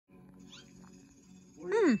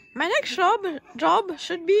My next job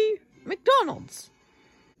should be McDonald's.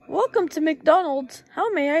 Welcome to McDonald's.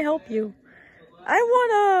 How may I help you? I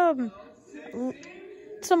want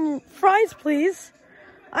some fries, please.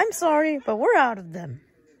 I'm sorry, but we're out of them.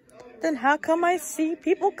 Then how come I see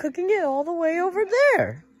people cooking it all the way over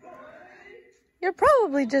there? You're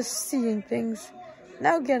probably just seeing things.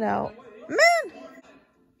 Now get out. Man!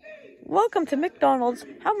 Welcome to McDonald's.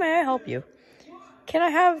 How may I help you? Can I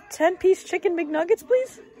have 10-piece chicken McNuggets,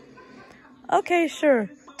 please? Okay, sure.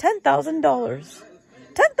 $10,000.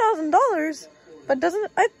 $10,000? But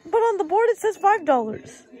on the board it says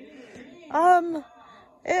 $5.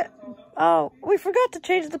 We forgot to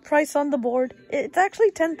change the price on the board. It's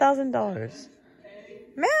actually $10,000.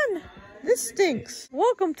 Man, this stinks.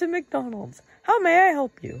 Welcome to McDonald's. How may I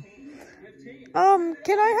help you? Can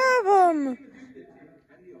I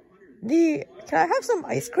have some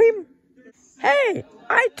ice cream? Hey,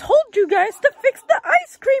 I told you guys to fix the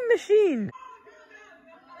ice cream machine.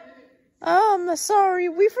 Sorry,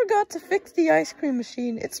 we forgot to fix the ice cream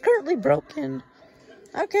machine. It's currently broken.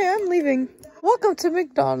 Okay, I'm leaving. Welcome to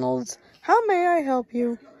McDonald's. How may I help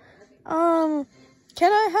you? Can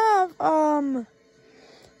I have,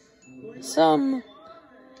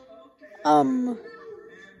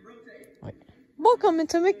 wait. Welcome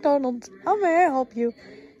into McDonald's. How may I help you?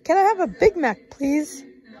 Can I have a Big Mac, please?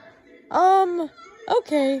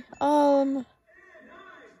 Okay,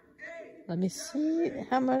 let me see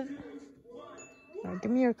how much.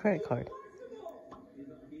 Give me your credit card.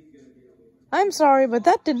 I'm sorry, but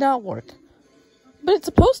that did not work. But it's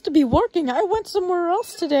supposed to be working. I went somewhere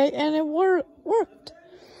else today and it worked.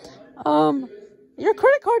 Your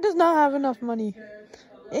credit card does not have enough money.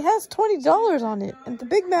 It has $20 on it, and the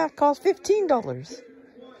Big Mac costs $15.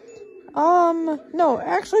 No, it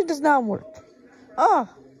actually does not work.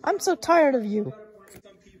 I'm so tired of you.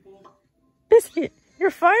 Biscuit, you're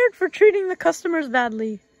fired for treating the customers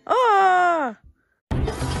badly.